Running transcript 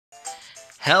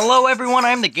Hello everyone,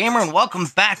 I'm the Gamer and welcome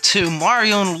back to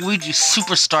Mario and Luigi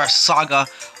Superstar Saga,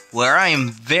 where I am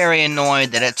very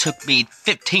annoyed that it took me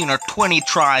 15 or 20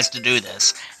 tries to do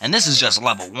this, and this is just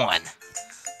level 1.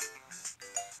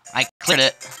 I cleared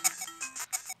it.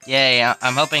 Yay,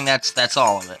 I'm hoping that's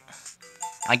all of it.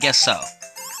 I guess so.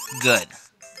 Good.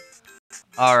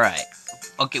 Alright.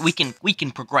 Okay, we can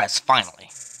progress,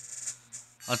 finally.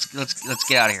 Let's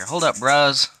get out of here. Hold up,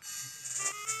 bros.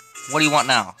 What do you want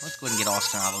now? Let's go ahead and get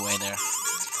Austin out of the way there.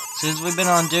 Since we've been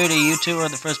on duty, you two are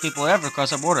the first people ever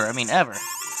across our border. I mean, ever.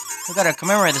 We gotta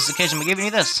commemorate this occasion by giving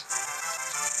you this.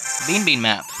 Bean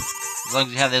map. As long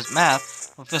as you have this map,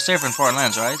 we'll feel safer in foreign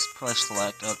lands, right? Press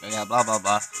select. Okay, yeah, blah, blah,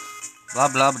 blah.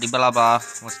 Blah, blah, blah, blah, blah.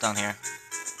 What's down here?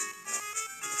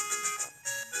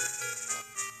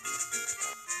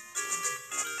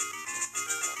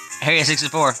 Area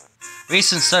 64.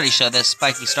 Recent studies show that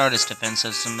spiky Stardust defense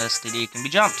system STD can be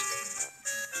jumped.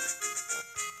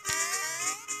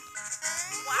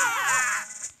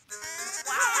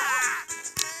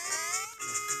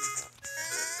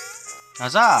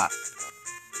 Huzzah!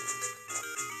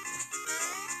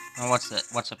 Oh, what's that?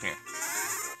 What's up here?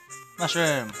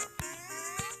 Mushroom!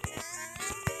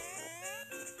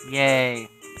 Yay!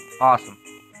 Awesome.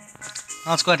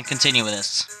 Now let's go ahead and continue with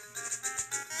this.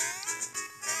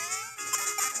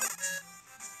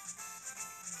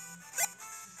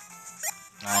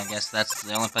 I guess that's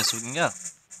the only place we can go.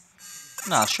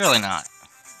 No, surely not.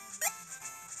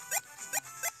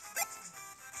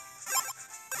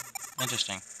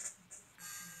 Interesting.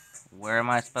 Where am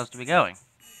I supposed to be going?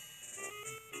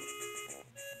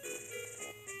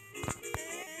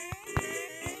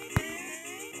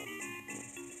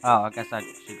 Oh, I guess I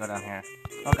should go down here.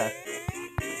 Okay.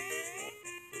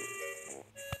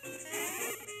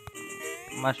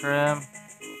 Mushroom.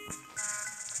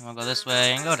 I'm gonna go this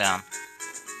way and go down.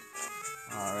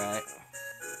 Alright.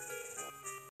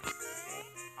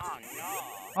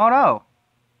 Oh no!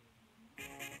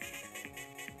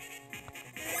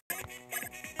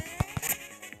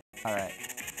 Alright.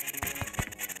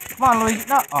 Come on, Luigi!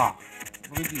 No! Oh!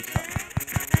 Luigi sucks.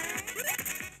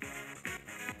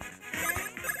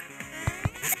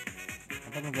 I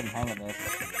think I'm getting the hang of this.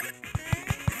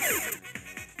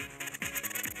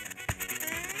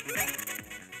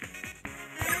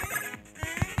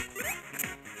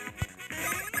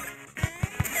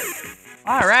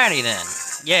 Alrighty then.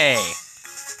 Yay.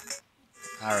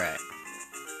 Alright.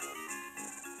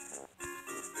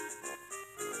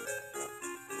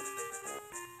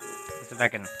 Let's see if I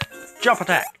can jump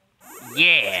attack.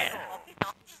 Yeah.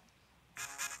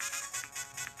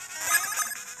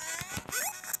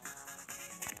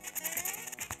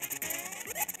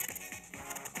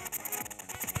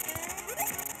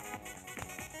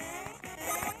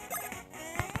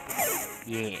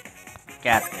 Yeah.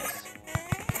 Got this.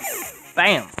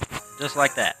 Bam! Just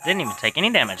like that. Didn't even take any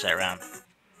damage that round.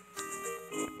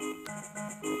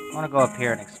 I want to go up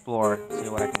here and explore, see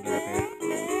what I can get up here.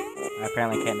 I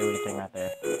apparently can't do anything right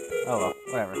there. Oh well,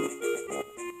 whatever.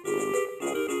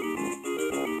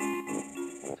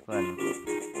 Let's go ahead and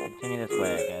continue this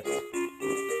way, I guess.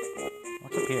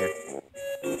 What's up here?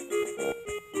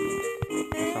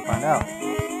 Guess I'll find out.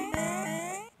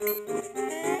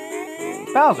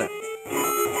 It's Bowser!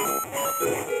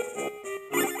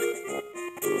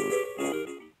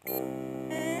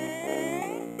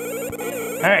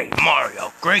 Hey,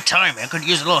 Mario, great timing. I could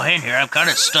use a little hand here. I'm kind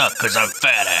of stuck because I'm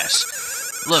fat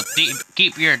ass. Look,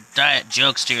 keep your diet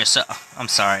jokes to yourself. I'm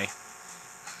sorry.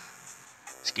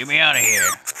 Just get me out of here.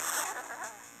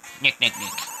 Nick.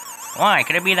 Why,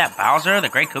 could it be that Bowser, the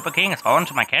great Koopa King, has fallen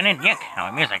to my cannon? Nick, how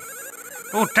amusing.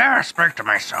 Who dare speak to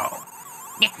me so?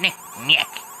 Nick.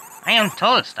 I am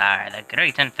Tolstar, the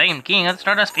great and famed king of the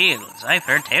Stardust Fields. I've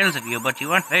heard tales of you, but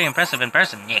you aren't very impressive in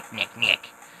person. Nick.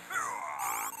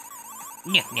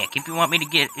 Nick, if you want me to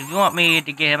get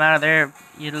him out of there,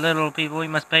 you little people, you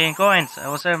must pay in coins. I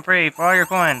will set him free for all your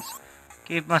coins.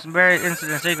 Keep my very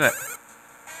incident secret.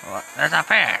 Well, that's not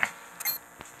fair.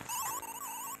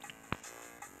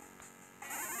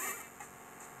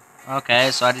 Okay,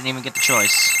 so I didn't even get the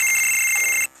choice.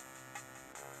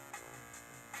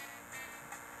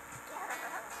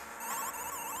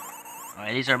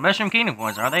 Alright, these are Mushroom Kingdom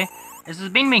coins, are they? This is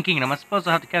Bean Kingdom. I'm supposed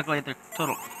to have to calculate their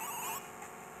total.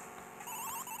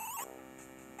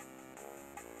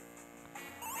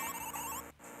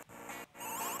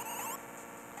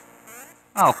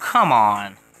 Oh, come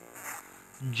on.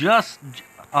 Just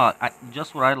what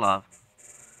I love.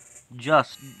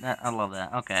 I love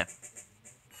that. Okay.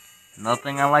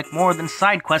 Nothing I like more than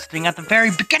side questing at the very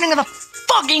beginning of the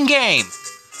fucking game!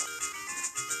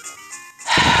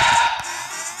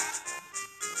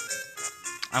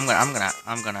 I'm gonna.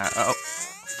 Oh,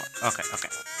 okay.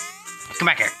 Come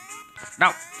back here.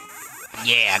 No.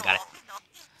 Yeah, I got it.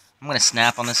 I'm gonna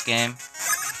snap on this game.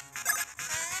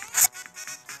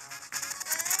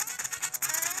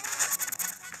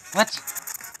 What?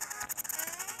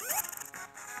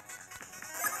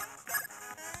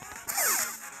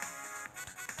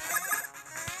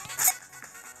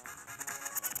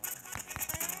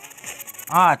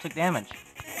 Ah, I took damage.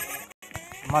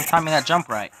 I'm not timing that jump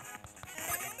right.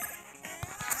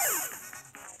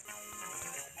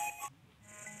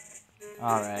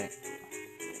 Alright.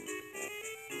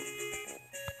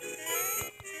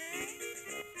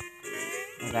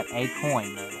 I got a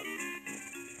coin, though.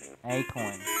 A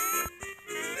coin.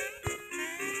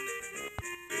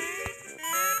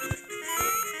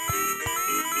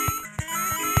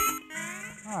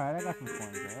 Alright, I got some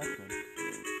coins there. That's good.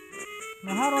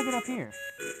 Now, how do I get up here?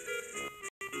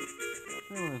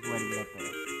 Sure, there's a way to get up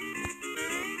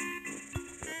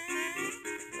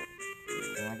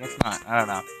there. I guess not. I don't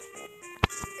know.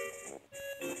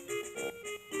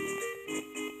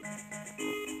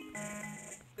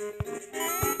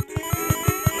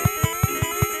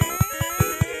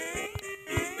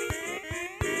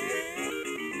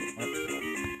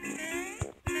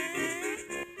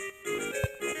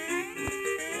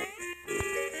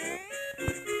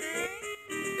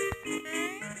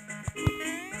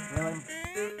 Really?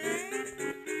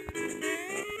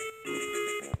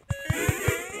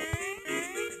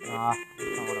 Ah,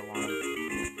 that's not what I wanted.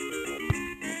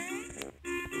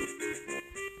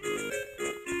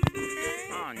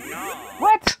 Oh no!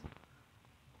 What?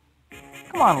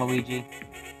 Come on, Luigi.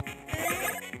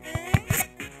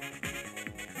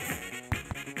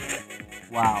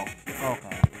 Wow.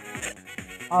 Okay.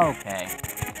 Okay.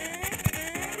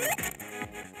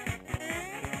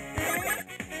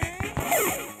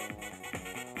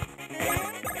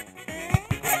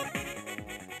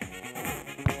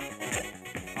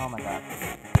 Oh my god.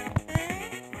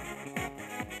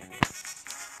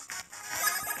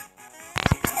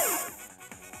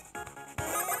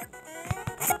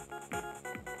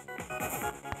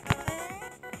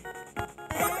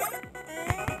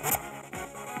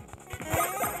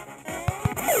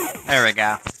 There we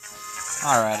go.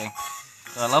 Alrighty.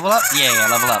 Do I level up? Yeah,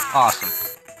 level up. Awesome.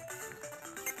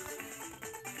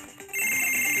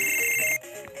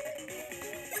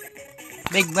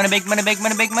 Big money, big money, big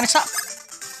money, big money, stop!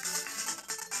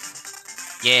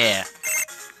 Yeah.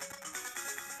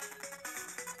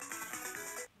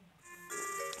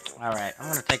 Alright, I'm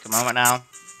gonna take a moment now.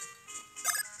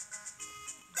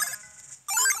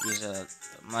 Use a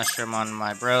mushroom on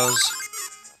my bros.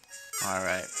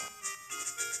 Alright.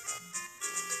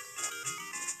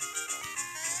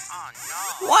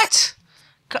 What?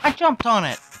 I jumped on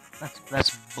it.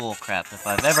 That's bullcrap. If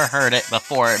I've ever heard it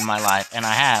before in my life, and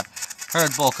I have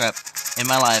heard bullcrap in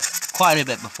my life quite a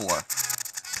bit before.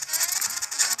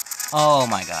 Oh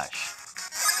my gosh.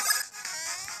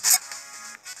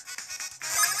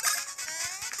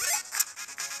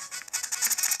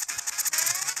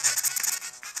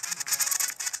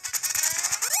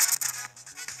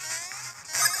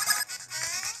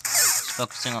 Just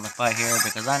focusing on the fight here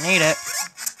because I need it.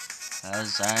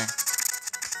 Because I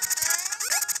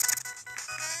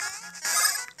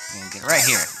can get right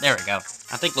here. There we go.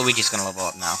 I think Luigi's gonna level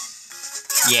up now.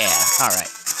 Yeah, alright.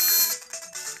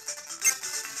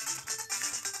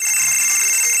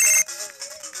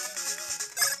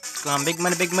 Come on, big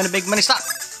money, big money, big money, stop!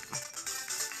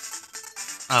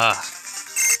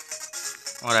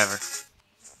 Whatever.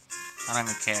 I don't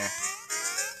even care.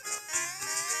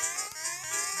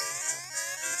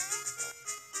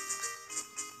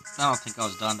 I don't think I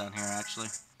was done down here, actually.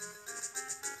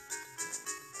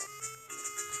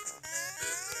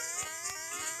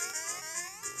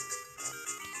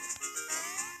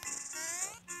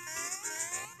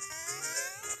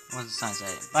 What does the sign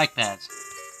say? Bike pads.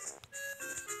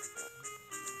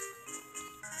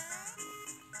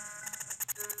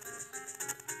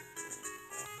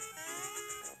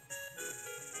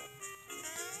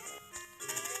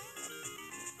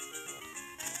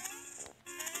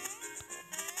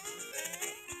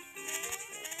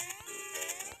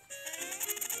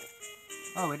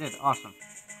 Oh, we did. Awesome.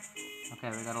 Okay,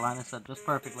 we gotta line this up just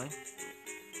perfectly.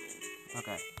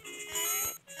 Okay.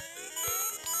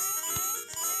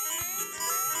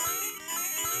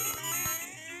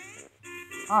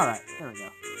 Alright, there we go.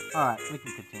 Alright, we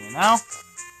can continue now.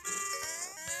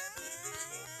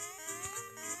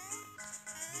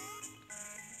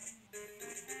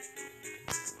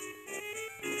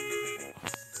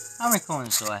 How many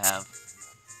coins do I have?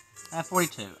 I have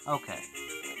 42. Okay.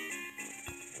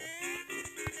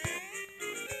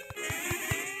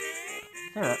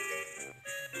 Syrup.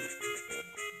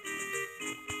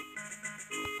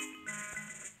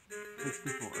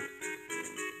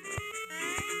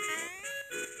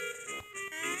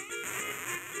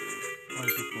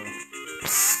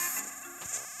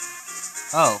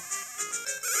 Oh.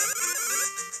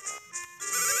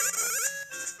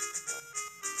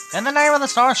 In the name of the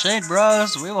Starshade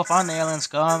Bros, we will find the alien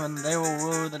scum and they will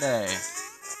rule the day.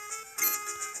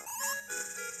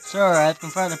 Sir, I have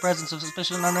confirmed the presence of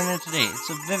suspicious unknown entity. It's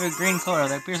a vivid green color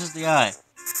that pierces the eye.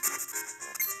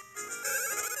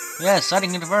 Yes,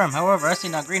 sighting confirmed. However, I see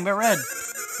not green but red.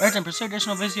 Urgent, pursue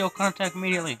additional visual contact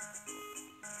immediately.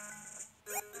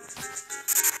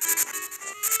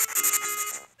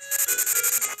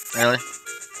 Really?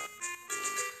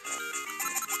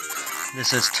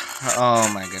 This is... oh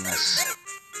my goodness.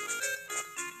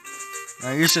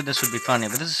 Now, usually this would be funny,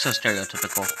 but this is so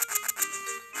stereotypical.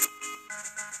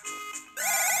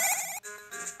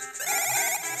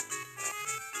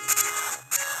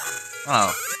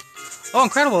 Oh. Oh,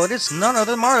 incredible! It is none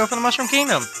other than Mario from the Mushroom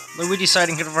Kingdom! Luigi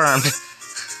sighting confirmed.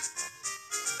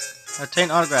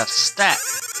 Obtain autographs. Stat!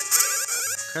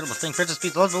 Incredible thing. Princess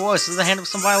Peach's lovable voice is the hand of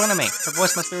some vile enemy. Her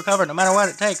voice must be recovered, no matter what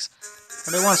it takes.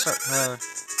 Or they want to start...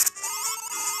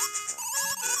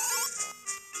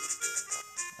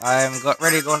 I'm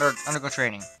ready to go undergo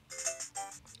training.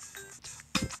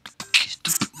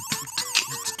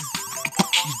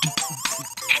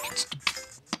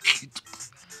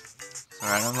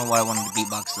 Sorry, I don't know why I wanted to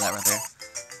beatbox to that right there.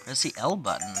 Press the L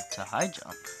button to high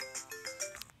jump.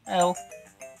 L.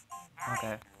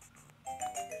 Okay.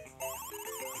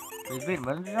 Please beat the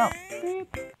button to jump.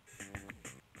 Beep.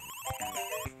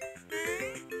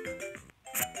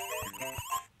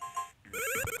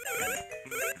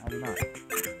 I do not.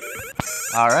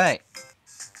 Alright.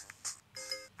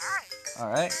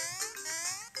 Alright.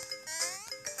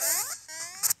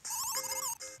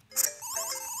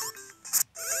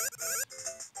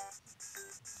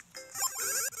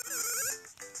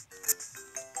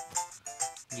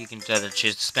 You can either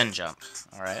choose to spin jump.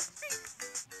 Alright.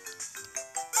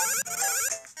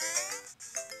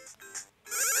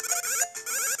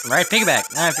 Alright,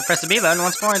 piggyback. Now if you press the B button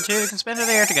once more and two, you can spin through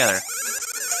the air together.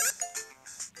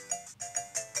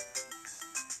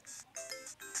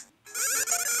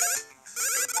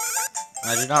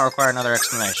 I do not require another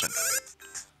explanation.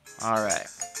 Alright.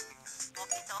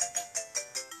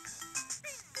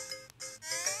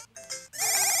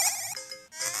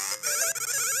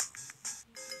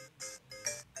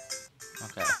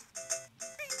 Okay.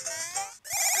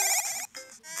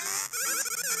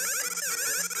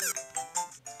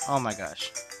 Oh my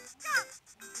gosh.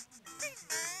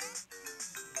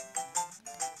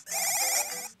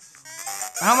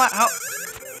 How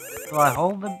do I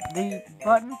hold the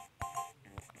button?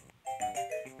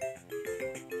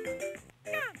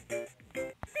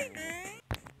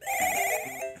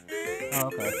 Oh,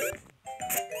 okay.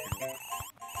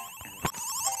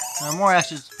 There are more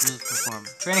actions to perform.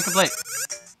 Training complete.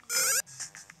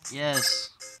 Yes.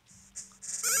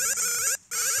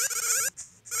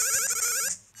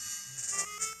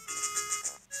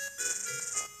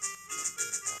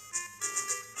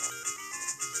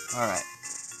 Alright.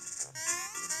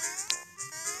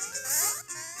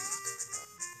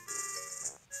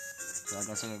 So I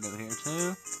guess I gotta go here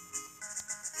too.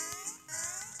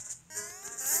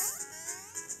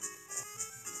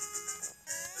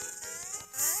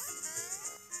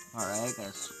 Alright,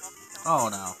 guys. Oh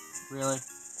no. Really?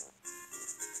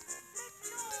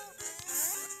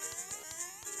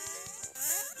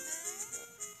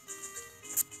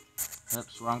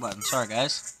 Oops, wrong button. Sorry,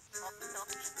 guys.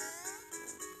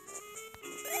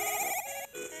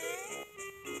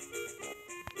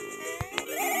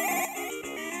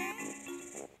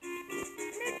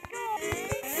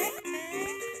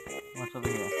 What's over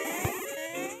here?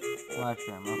 Live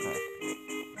stream, okay.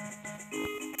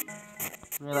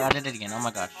 Really? I did it again. Oh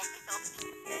my gosh.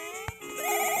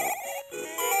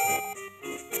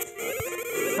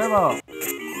 Turbo!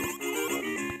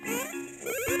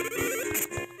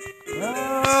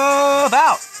 Move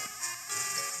out!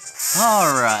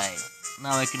 Alright.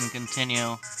 Now we can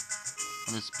continue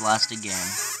with this blasted game.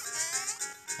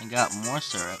 I got more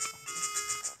syrup.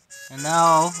 And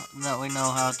now that we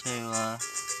know how to,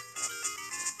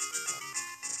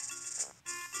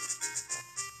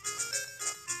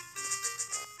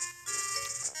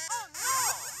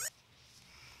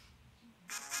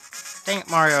 dang it,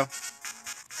 Mario.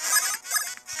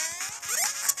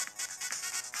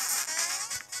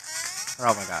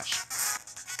 Oh my gosh.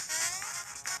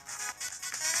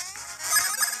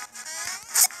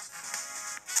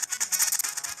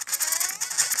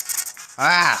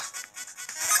 Ah!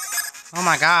 Oh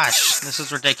my gosh, this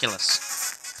is ridiculous.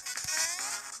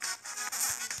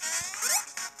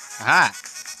 Aha.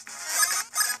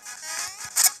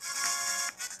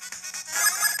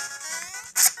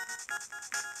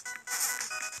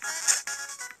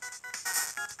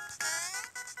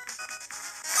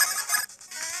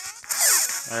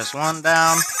 There's one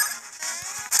down.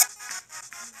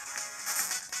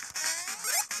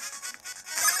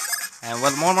 And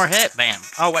with one more hit, bam.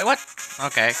 Oh, wait, what?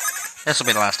 Okay. This will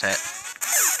be the last hit.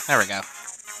 There we go.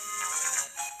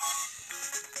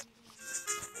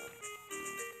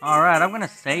 Alright, I'm gonna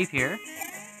save here.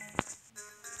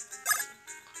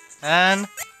 And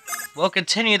we'll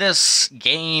continue this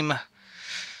game.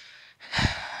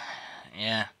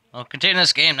 Yeah. We'll continue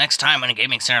this game next time on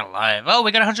Gaming Center Live. Oh,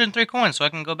 we got 103 coins, so I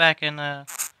can go back and, No,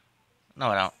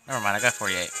 I don't. Never mind, I got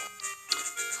 48.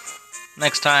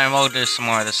 Next time, we'll do some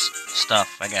more of this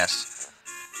stuff, I guess.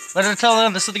 But until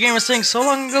then, this is the Gamer saying so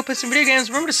long and go play some video games.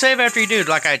 Remember to save after you do,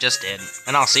 like I just did.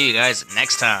 And I'll see you guys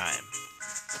next time.